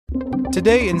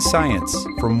Today in Science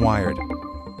from Wired.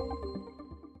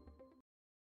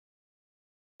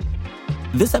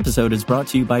 This episode is brought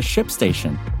to you by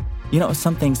ShipStation. You know,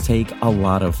 some things take a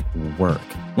lot of work,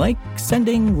 like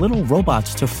sending little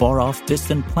robots to far-off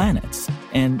distant planets.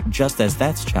 And just as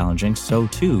that's challenging, so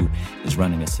too is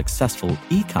running a successful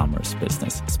e-commerce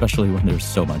business, especially when there's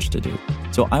so much to do.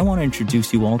 So I want to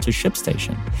introduce you all to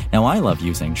ShipStation. Now, I love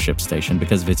using ShipStation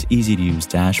because of its easy-to-use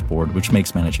dashboard, which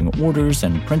makes managing orders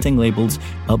and printing labels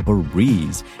a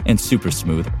breeze and super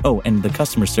smooth. Oh, and the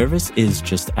customer service is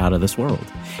just out of this world.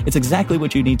 It's exactly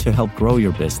what you need to help grow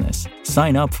your business.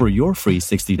 Sign up for your free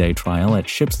 60-day trial at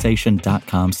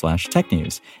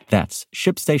shipstation.com/technews. That's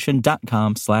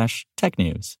shipstation.com/technews.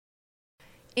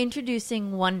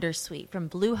 Introducing Wondersuite from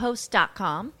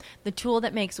Bluehost.com, the tool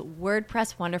that makes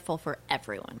WordPress wonderful for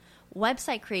everyone.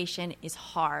 Website creation is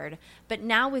hard, but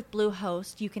now with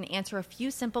Bluehost, you can answer a few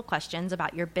simple questions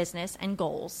about your business and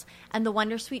goals, and the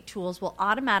Wondersuite tools will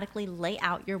automatically lay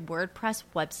out your WordPress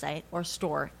website or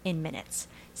store in minutes.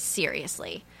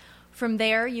 Seriously. From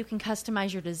there, you can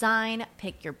customize your design,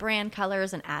 pick your brand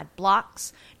colors, and add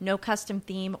blocks. No custom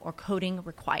theme or coding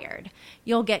required.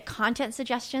 You'll get content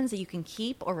suggestions that you can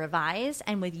keep or revise,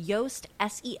 and with Yoast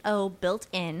SEO built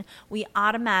in, we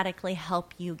automatically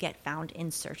help you get found in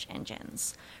search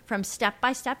engines. From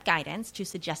step-by-step guidance to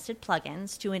suggested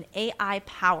plugins to an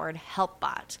AI-powered help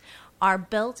bot, our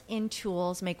built-in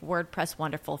tools make WordPress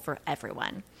wonderful for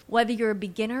everyone. Whether you're a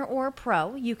beginner or a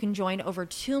pro, you can join over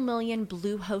 2 million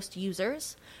Bluehost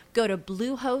users. Go to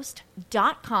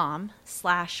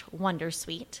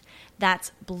bluehost.com/wondersuite.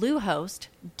 That's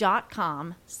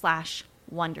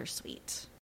bluehost.com/wondersuite.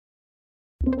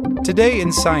 Today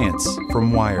in Science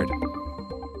from Wired.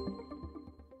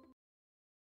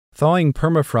 Thawing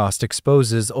permafrost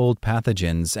exposes old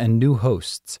pathogens and new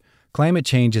hosts. Climate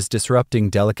change is disrupting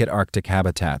delicate Arctic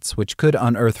habitats, which could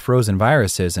unearth frozen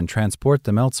viruses and transport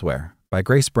them elsewhere. By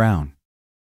Grace Brown.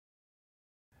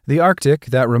 The Arctic,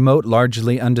 that remote,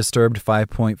 largely undisturbed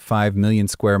 5.5 million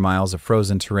square miles of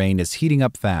frozen terrain, is heating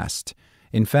up fast.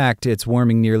 In fact, it's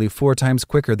warming nearly 4 times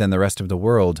quicker than the rest of the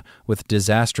world, with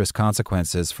disastrous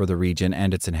consequences for the region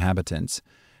and its inhabitants.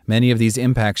 Many of these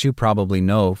impacts you probably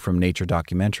know from nature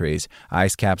documentaries: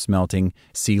 ice caps melting,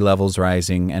 sea levels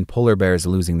rising, and polar bears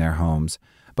losing their homes.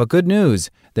 But good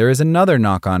news, there is another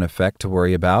knock-on effect to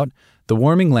worry about. The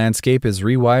warming landscape is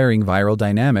rewiring viral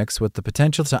dynamics with the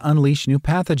potential to unleash new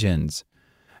pathogens.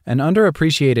 An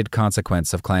underappreciated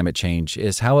consequence of climate change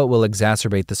is how it will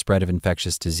exacerbate the spread of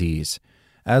infectious disease.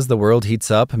 As the world heats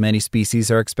up, many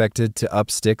species are expected to up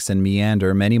sticks and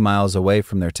meander many miles away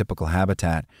from their typical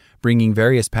habitat, bringing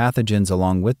various pathogens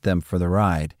along with them for the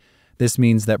ride. This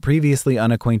means that previously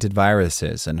unacquainted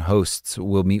viruses and hosts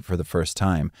will meet for the first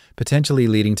time, potentially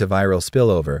leading to viral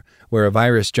spillover, where a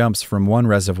virus jumps from one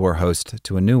reservoir host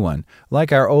to a new one,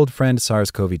 like our old friend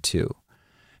SARS-CoV-2.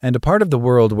 And a part of the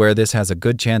world where this has a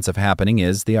good chance of happening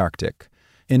is the Arctic.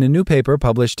 In a new paper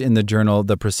published in the journal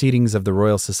The Proceedings of the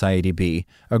Royal Society B,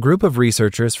 a group of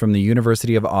researchers from the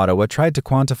University of Ottawa tried to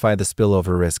quantify the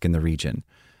spillover risk in the region.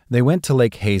 They went to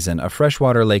Lake Hazen, a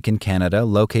freshwater lake in Canada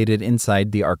located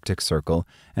inside the Arctic Circle,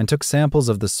 and took samples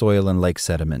of the soil and lake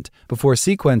sediment before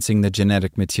sequencing the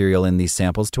genetic material in these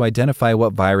samples to identify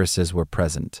what viruses were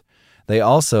present. They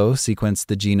also sequenced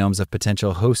the genomes of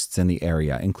potential hosts in the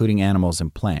area, including animals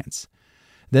and plants.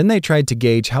 Then they tried to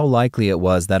gauge how likely it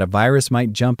was that a virus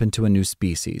might jump into a new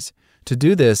species. To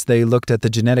do this, they looked at the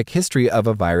genetic history of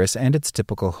a virus and its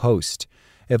typical host.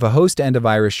 If a host and a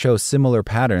virus show similar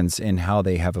patterns in how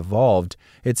they have evolved,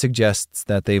 it suggests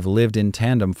that they've lived in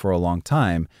tandem for a long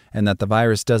time and that the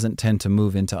virus doesn't tend to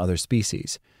move into other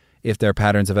species. If their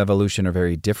patterns of evolution are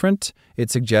very different, it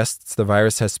suggests the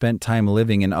virus has spent time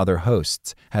living in other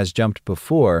hosts, has jumped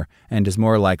before, and is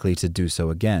more likely to do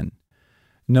so again.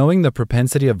 Knowing the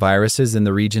propensity of viruses in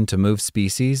the region to move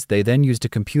species, they then used a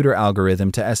computer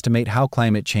algorithm to estimate how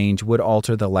climate change would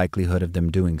alter the likelihood of them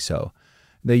doing so.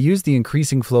 They used the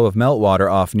increasing flow of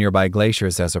meltwater off nearby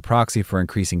glaciers as a proxy for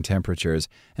increasing temperatures,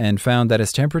 and found that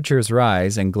as temperatures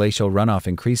rise and glacial runoff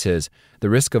increases, the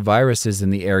risk of viruses in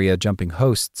the area jumping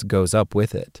hosts goes up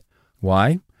with it.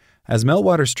 Why? As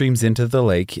meltwater streams into the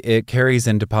lake, it carries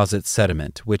and deposits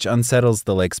sediment, which unsettles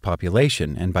the lake's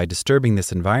population, and by disturbing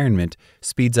this environment,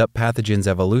 speeds up pathogens'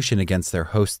 evolution against their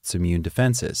hosts' immune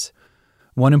defenses.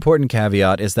 One important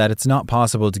caveat is that it's not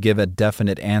possible to give a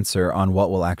definite answer on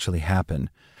what will actually happen.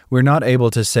 We're not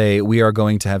able to say we are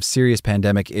going to have serious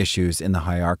pandemic issues in the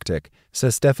high Arctic,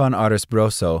 says Stefan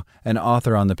Ares-Brosso, an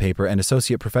author on the paper and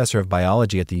associate professor of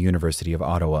biology at the University of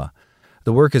Ottawa.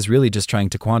 The work is really just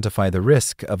trying to quantify the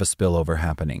risk of a spillover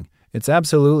happening. It's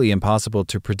absolutely impossible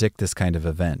to predict this kind of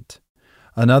event.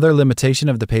 Another limitation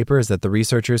of the paper is that the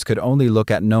researchers could only look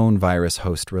at known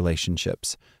virus-host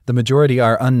relationships. The majority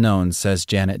are unknown, says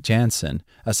Janet Jansen,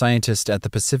 a scientist at the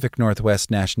Pacific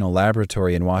Northwest National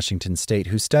Laboratory in Washington State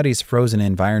who studies frozen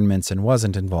environments and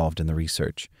wasn't involved in the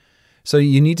research. So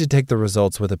you need to take the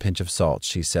results with a pinch of salt,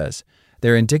 she says.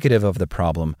 They're indicative of the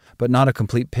problem, but not a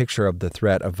complete picture of the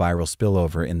threat of viral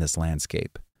spillover in this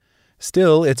landscape.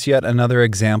 Still, it's yet another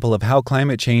example of how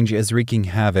climate change is wreaking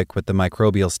havoc with the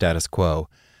microbial status quo.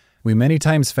 We many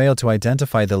times fail to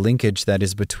identify the linkage that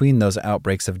is between those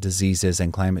outbreaks of diseases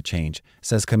and climate change,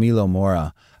 says Camilo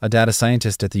Mora, a data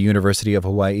scientist at the University of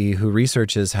Hawaii who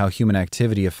researches how human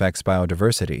activity affects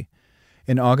biodiversity.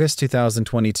 In August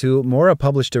 2022, Mora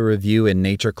published a review in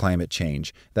Nature Climate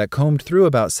Change that combed through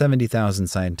about 70,000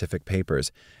 scientific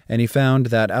papers, and he found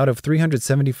that out of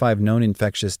 375 known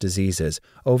infectious diseases,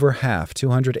 over half,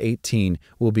 218,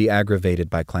 will be aggravated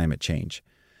by climate change.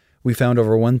 We found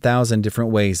over 1,000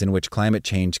 different ways in which climate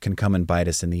change can come and bite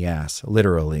us in the ass,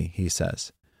 literally, he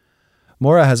says.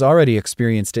 Mora has already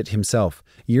experienced it himself.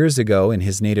 Years ago, in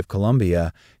his native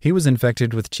Colombia, he was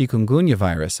infected with chikungunya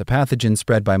virus, a pathogen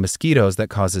spread by mosquitoes that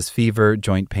causes fever,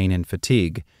 joint pain, and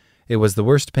fatigue. It was the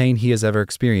worst pain he has ever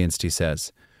experienced, he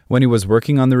says. When he was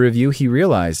working on the review, he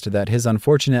realized that his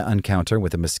unfortunate encounter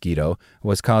with a mosquito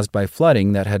was caused by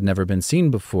flooding that had never been seen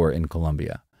before in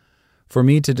Colombia. For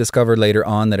me to discover later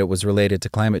on that it was related to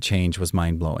climate change was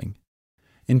mind-blowing.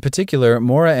 In particular,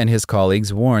 Mora and his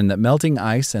colleagues warn that melting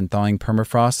ice and thawing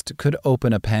permafrost could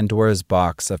open a Pandora's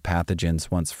box of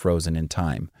pathogens once frozen in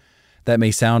time. That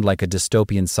may sound like a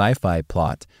dystopian sci-fi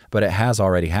plot, but it has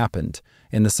already happened.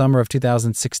 In the summer of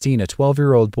 2016, a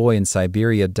 12-year-old boy in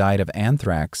Siberia died of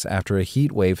anthrax after a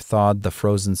heat wave thawed the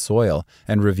frozen soil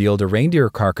and revealed a reindeer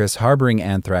carcass harboring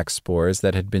anthrax spores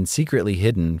that had been secretly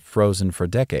hidden, frozen for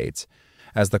decades.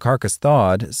 As the carcass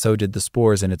thawed, so did the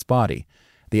spores in its body.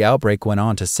 The outbreak went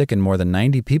on to sicken more than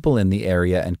 90 people in the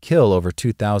area and kill over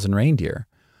 2,000 reindeer.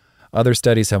 Other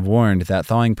studies have warned that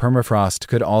thawing permafrost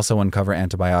could also uncover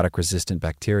antibiotic-resistant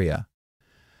bacteria.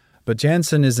 But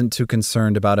Jansen isn't too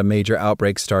concerned about a major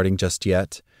outbreak starting just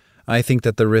yet. I think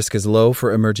that the risk is low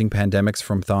for emerging pandemics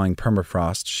from thawing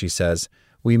permafrost, she says.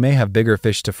 We may have bigger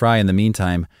fish to fry in the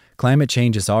meantime. Climate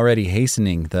change is already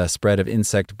hastening the spread of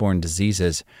insect-borne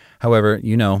diseases. However,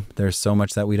 there's so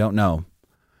much that we don't know.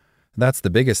 That's the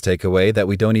biggest takeaway, that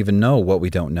we don't even know what we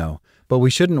don't know. But we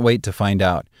shouldn't wait to find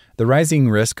out. The rising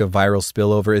risk of viral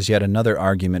spillover is yet another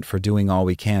argument for doing all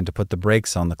we can to put the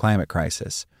brakes on the climate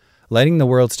crisis. Letting the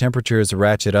world's temperatures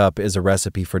ratchet up is a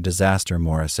recipe for disaster,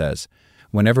 Mora says.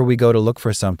 Whenever we go to look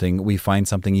for something, we find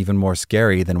something even more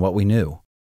scary than what we knew.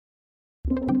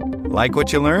 Like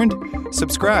what you learned?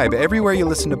 Subscribe everywhere you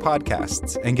listen to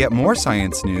podcasts and get more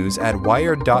science news at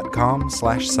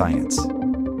wired.com/science.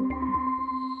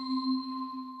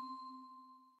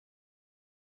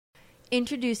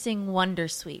 Introducing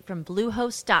Wondersuite from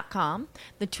Bluehost.com,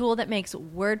 the tool that makes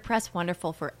WordPress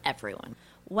wonderful for everyone.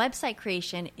 Website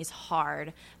creation is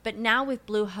hard, but now with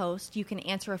Bluehost, you can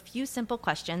answer a few simple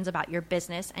questions about your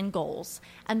business and goals,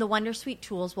 and the Wondersuite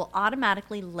tools will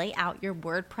automatically lay out your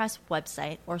WordPress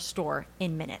website or store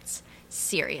in minutes.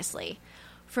 Seriously.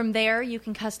 From there, you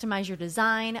can customize your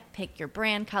design, pick your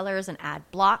brand colors, and add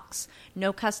blocks.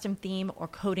 No custom theme or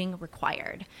coding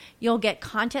required. You'll get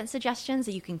content suggestions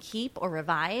that you can keep or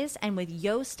revise, and with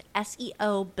Yoast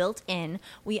SEO built in,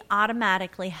 we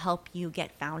automatically help you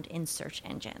get found in search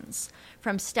engines.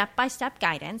 From step-by-step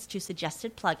guidance to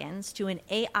suggested plugins to an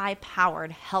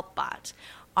AI-powered help bot,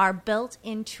 our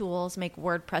built-in tools make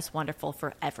WordPress wonderful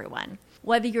for everyone.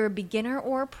 Whether you're a beginner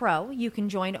or a pro, you can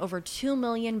join over 2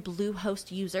 million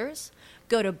Bluehost users.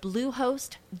 Go to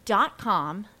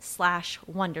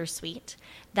bluehost.com/wondersuite.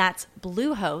 That's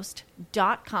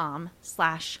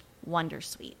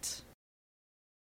bluehost.com/wondersuite.